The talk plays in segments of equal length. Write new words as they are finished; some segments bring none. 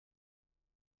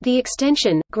The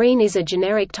extension, green, is a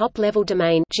generic top-level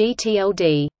domain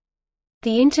 (GTLD).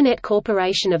 The Internet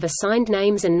Corporation of Assigned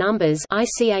Names and Numbers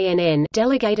 (ICANN)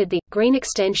 delegated the green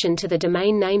extension to the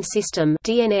Domain Name System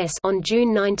 (DNS) on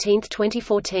June 19,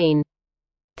 2014.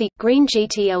 The green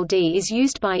GTLD is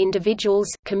used by individuals,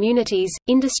 communities,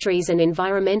 industries and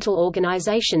environmental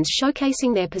organizations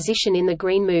showcasing their position in the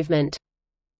green movement.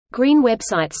 Green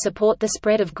websites support the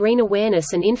spread of green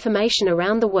awareness and information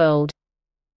around the world.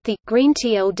 The green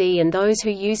TLD and those who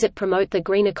use it promote the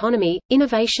green economy,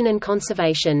 innovation and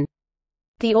conservation.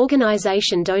 The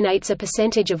organization donates a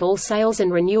percentage of all sales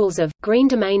and renewals of green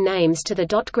domain names to the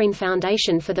DotGreen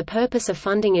Foundation for the purpose of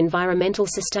funding environmental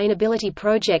sustainability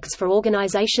projects for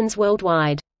organizations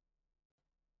worldwide.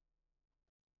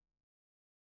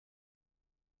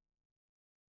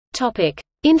 Topic: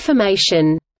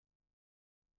 Information.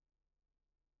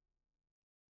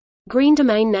 Green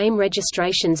domain name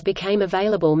registrations became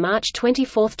available March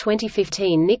 24,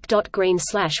 2015. Nick.green/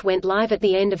 went live at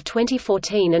the end of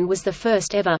 2014 and was the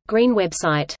first ever green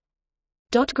website.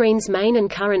 DotGreen's main and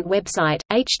current website,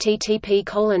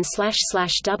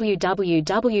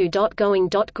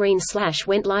 http://www.going.green/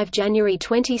 went live January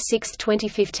 26,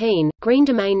 2015. Green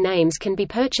domain names can be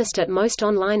purchased at most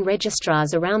online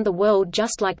registrars around the world,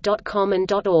 just like .com and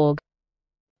 .org.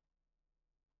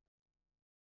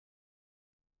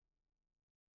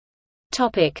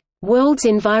 Topic: World's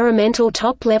environmental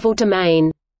top-level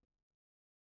domain.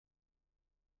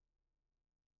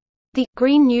 The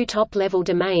green new top-level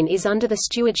domain is under the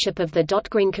stewardship of the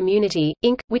DotGreen Community,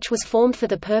 Inc., which was formed for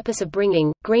the purpose of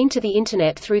bringing green to the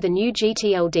Internet through the new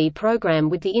GTLD program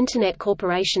with the Internet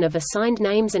Corporation of Assigned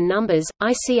Names and Numbers,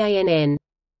 ICANN.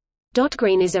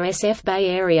 DotGreen is a SF Bay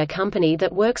Area company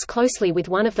that works closely with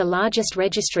one of the largest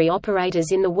registry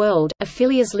operators in the world,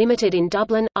 Affiliates Limited in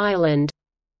Dublin, Ireland.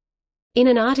 In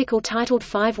an article titled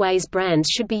 5 Ways Brands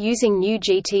Should Be Using New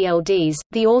GTLDs,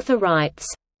 the author writes,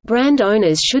 "Brand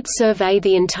owners should survey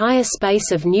the entire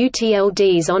space of new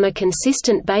TLDs on a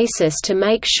consistent basis to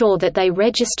make sure that they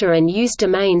register and use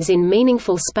domains in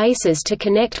meaningful spaces to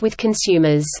connect with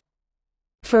consumers.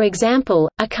 For example,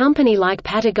 a company like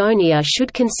Patagonia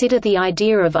should consider the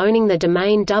idea of owning the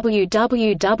domain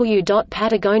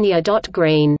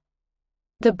www.patagonia.green.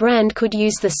 The brand could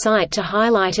use the site to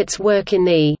highlight its work in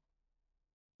the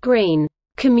green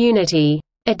community.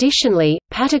 Additionally,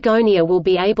 Patagonia will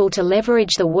be able to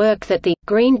leverage the work that the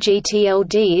green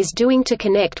GTLD is doing to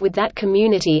connect with that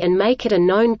community and make it a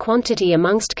known quantity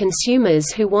amongst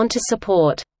consumers who want to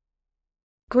support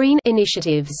green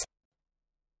initiatives."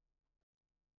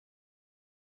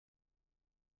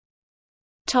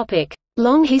 Topic: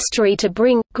 Long history to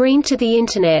bring green to the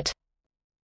Internet.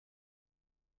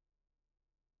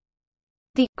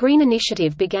 The Green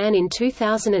Initiative began in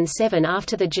 2007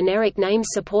 after the Generic Names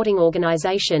Supporting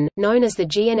Organization, known as the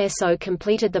GNSO,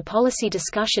 completed the policy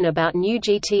discussion about new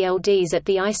GTLDs at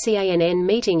the ICANN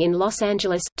meeting in Los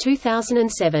Angeles,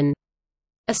 2007.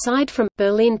 Aside from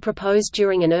Berlin proposed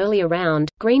during an earlier round,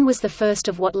 green was the first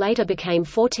of what later became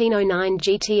 1409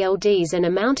 GTLDs and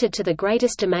amounted to the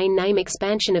greatest domain name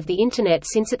expansion of the Internet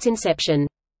since its inception.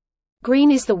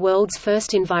 Green is the world's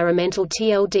first environmental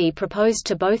TLD proposed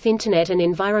to both Internet and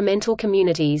environmental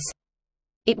communities.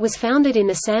 It was founded in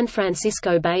the San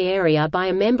Francisco Bay Area by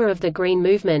a member of the Green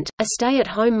Movement, a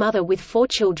stay-at-home mother with 4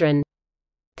 children.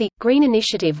 The Green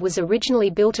Initiative was originally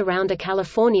built around a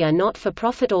California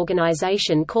not-for-profit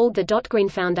organization called the DotGreen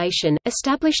Foundation,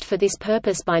 established for this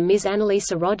purpose by Ms.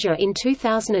 Annalisa Roger in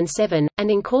 2007,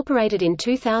 and incorporated in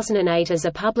 2008 as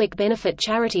a public benefit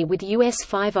charity with U.S.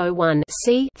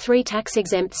 501(c)(3)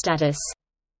 tax-exempt status.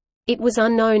 It was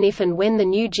unknown if and when the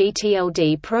new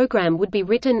GTLD program would be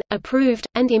written, approved,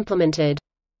 and implemented.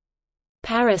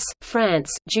 Paris,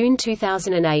 France, June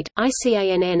 2008,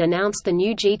 ICANN announced the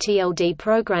new GTLD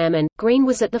program and green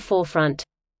was at the forefront.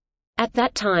 At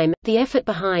that time, the effort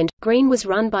behind green was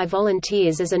run by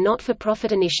volunteers as a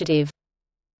not-for-profit initiative.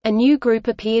 A new group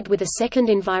appeared with a second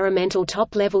environmental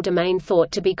top-level domain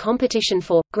thought to be competition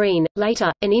for green.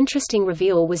 Later, an interesting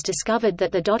reveal was discovered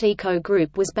that the .eco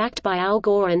group was backed by Al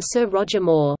Gore and Sir Roger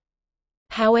Moore.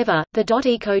 However, the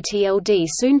 .eco TLD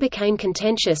soon became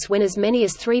contentious when as many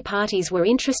as 3 parties were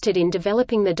interested in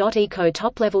developing the .eco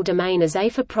top-level domain as a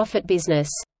for-profit business.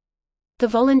 The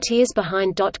volunteers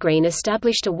behind DotGreen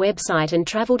established a website and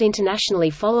traveled internationally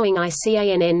following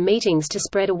ICANN meetings to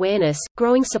spread awareness,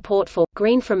 growing support for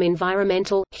green from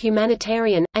environmental,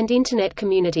 humanitarian, and Internet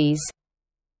communities.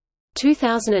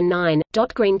 2009,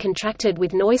 DotGreen contracted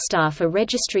with Neustar for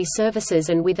registry services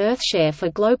and with Earthshare for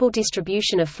global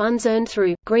distribution of funds earned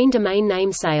through green domain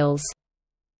name sales.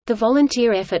 The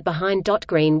volunteer effort behind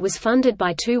DotGreen was funded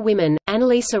by two women,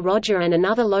 Annalisa Roger and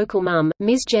another local mum,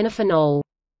 Ms. Jennifer Knoll.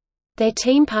 Their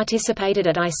team participated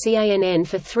at ICANN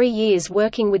for 3 years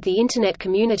working with the Internet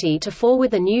community to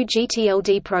forward the new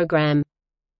GTLD program.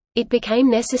 It became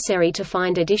necessary to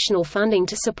find additional funding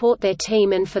to support their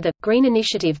team and for the Green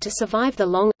Initiative to survive the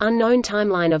long, unknown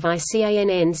timeline of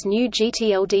ICANN's new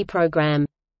GTLD program.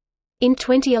 In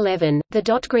 2011, the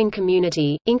DotGreen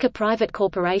Community, Inc., a private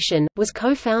corporation, was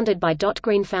co-founded by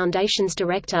DotGreen Foundation's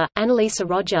director, Annalisa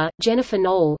Roger, Jennifer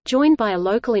Knoll, joined by a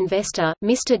local investor,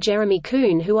 Mr. Jeremy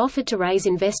Kuhn, who offered to raise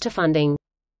investor funding.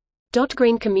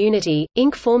 DotGreen Community,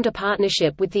 Inc. formed a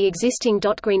partnership with the existing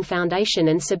DotGreen Foundation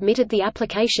and submitted the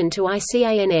application to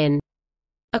ICANN.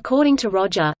 According to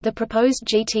Roger, the proposed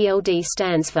GTLD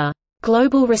stands for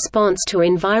Global Response to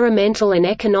Environmental and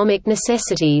Economic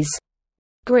Necessities.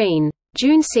 Green.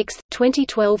 June 6,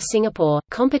 2012 Singapore,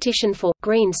 competition for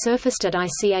Green surfaced at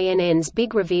ICANN's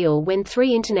big reveal when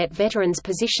 3 Internet veterans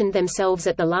positioned themselves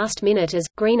at the last minute as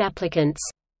Green applicants.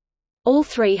 All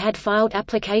 3 had filed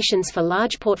applications for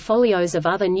large portfolios of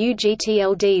other new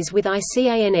GTLDs with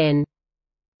ICANN.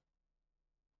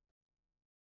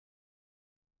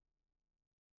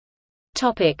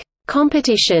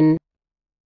 Competition.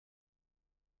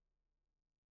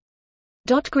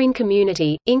 DotGreen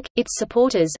Community, Inc., its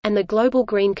supporters, and the global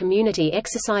green community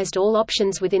exercised all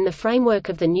options within the framework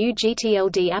of the new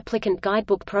GTLD applicant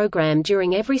guidebook program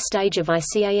during every stage of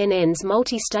ICANN's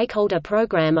multi-stakeholder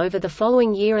program over the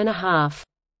following year and a half.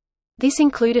 This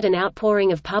included an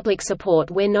outpouring of public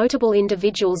support where notable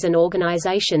individuals and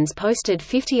organizations posted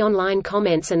 50 online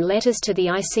comments and letters to the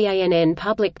ICANN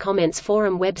Public Comments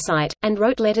Forum website, and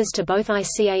wrote letters to both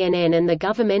ICANN and the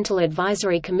Governmental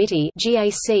Advisory Committee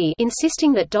 (GAC),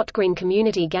 insisting that DotGreen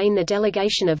Community gain the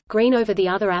delegation of Green over the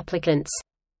other applicants.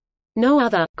 No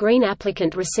other Green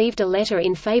applicant received a letter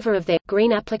in favor of their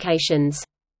Green applications.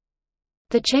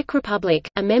 The Czech Republic,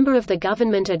 a member of the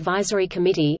Government Advisory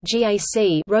Committee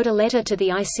 (GAC), wrote a letter to the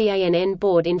ICANN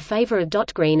board in favor of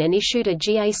DotGreen and issued a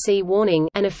GAC warning,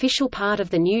 an official part of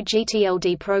the new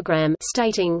GTLD program,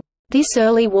 stating, "This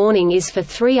early warning is for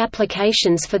 3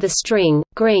 applications for the string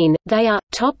Green. They are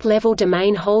Top Level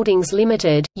Domain Holdings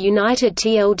Limited, United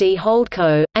TLD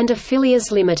Holdco, and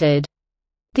Affiliates Limited.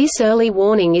 This early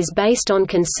warning is based on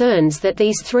concerns that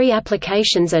these 3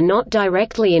 applications are not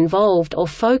directly involved or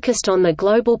focused on the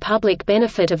global public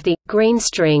benefit of the Green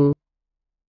string."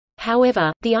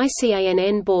 However, the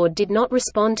ICANN board did not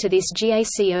respond to this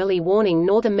GAC early warning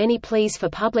nor the many pleas for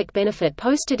public benefit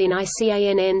posted in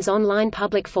ICANN's online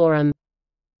public forum.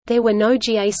 There were no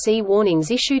GAC warnings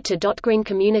issued to DotGreen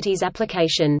Community's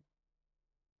application.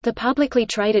 The publicly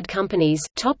traded companies,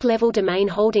 Top Level Domain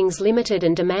Holdings Limited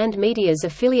and Demand Media's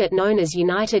affiliate known as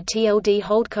United TLD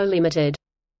Holdco Limited.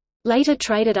 Later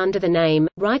traded under the name,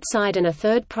 Rightside, and a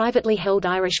third privately held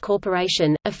Irish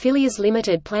corporation, Affiliates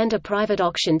Limited, planned a private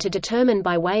auction to determine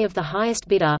by way of the highest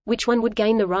bidder, which one would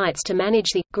gain the rights to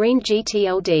manage the Green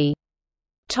GTLD.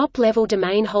 Top Level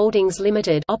Domain Holdings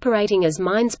Limited, operating as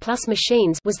Minds Plus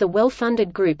Machines, was the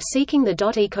well-funded group seeking the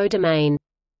 .eco domain.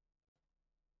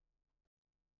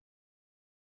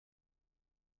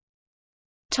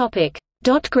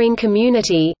 DotGreen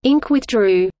Community, Inc.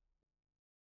 withdrew.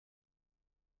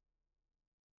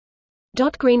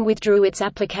 DotGreen withdrew its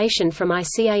application from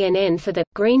ICANN for the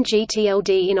Green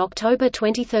GTLD in October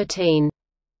 2013.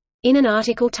 In an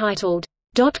article titled,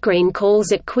 "DotGreen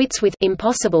Calls It Quits with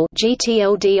Impossible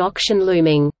GTLD Auction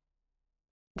Looming,"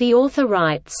 the author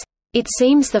writes, "It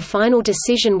seems the final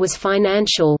decision was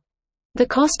financial. The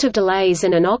cost of delays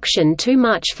and an auction too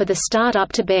much for the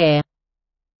start-up to bear.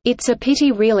 It's a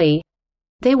pity really.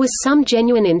 There was some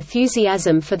genuine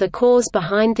enthusiasm for the cause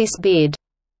behind this bid."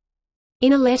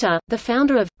 In a letter, the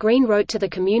founder of Green wrote to the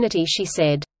community. She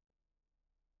said,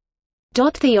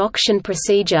 "The auction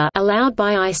procedure allowed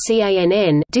by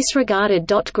ICANN disregarded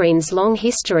DotGreen's long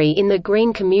history in the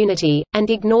Green community, and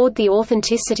ignored the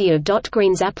authenticity of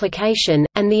DotGreen's application,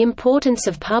 and the importance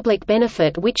of public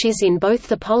benefit which is in both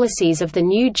the policies of the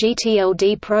new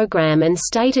GTLD program and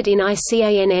stated in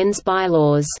ICANN's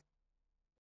bylaws."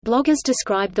 Bloggers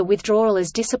described the withdrawal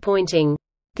as disappointing.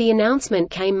 The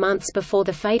announcement came months before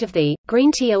the fate of the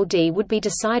Green TLD would be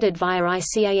decided via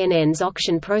ICANN's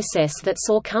auction process that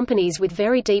saw companies with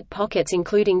very deep pockets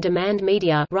including Demand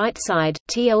Media, Rightside,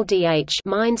 TLDH,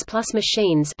 Minds Plus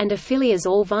Machines, and Affiliates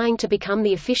all vying to become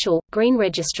the official Green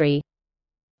registry.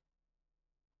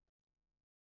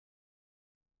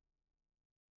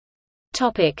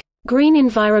 Topic: Green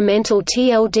Environmental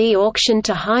TLD auction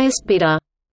to highest bidder.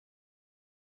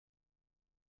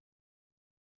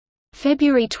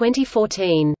 February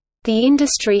 2014. The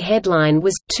industry headline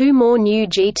was, 2 more new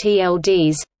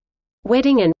GTLDs,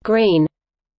 Wedding and Green,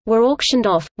 were auctioned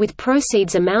off, with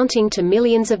proceeds amounting to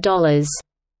millions of dollars.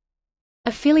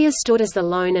 Affilias stood as the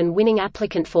lone and winning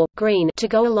applicant for Green to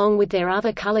go along with their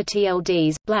other color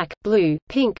TLDs, black, blue,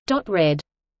 pink, red.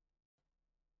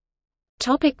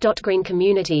 DotGreen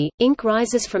Community, Inc.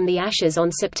 rises from the ashes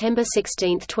on September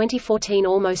 16, 2014.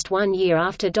 Almost 1 year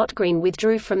after DotGreen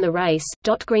withdrew from the race,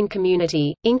 DotGreen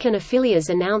Community, Inc. and Affilias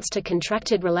announced a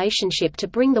contracted relationship to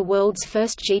bring the world's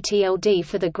first GTLD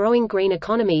for the growing green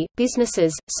economy,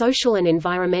 businesses, social and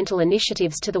environmental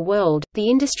initiatives to the world. The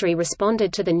industry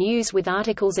responded to the news with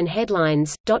articles and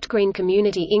headlines. DotGreen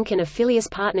Community Inc. and Affilias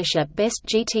partnership Best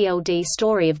GTLD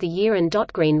Story of the Year, and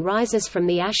DotGreen rises from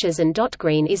the ashes and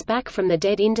DotGreen is back from the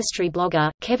dead. Industry blogger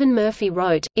Kevin Murphy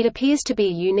wrote, "It appears to be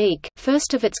a unique,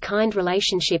 first-of-its-kind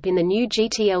relationship in the new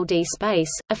GTLD space.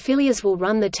 Affilias will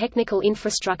run the technical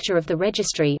infrastructure of the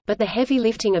registry, but the heavy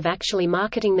lifting of actually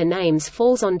marketing the names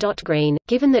falls on DotGreen.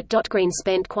 Given that DotGreen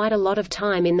spent quite a lot of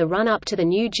time in the run-up to the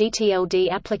new GTLD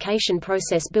application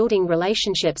process building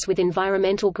relationships with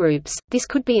environmental groups, this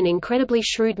could be an incredibly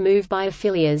shrewd move by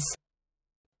Affilias."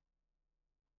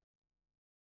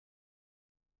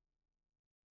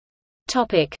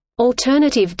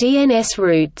 Alternative DNS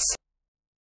routes.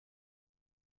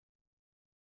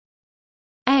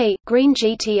 A green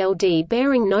GTLD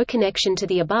bearing no connection to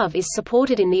the above is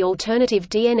supported in the alternative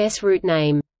DNS route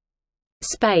name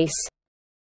space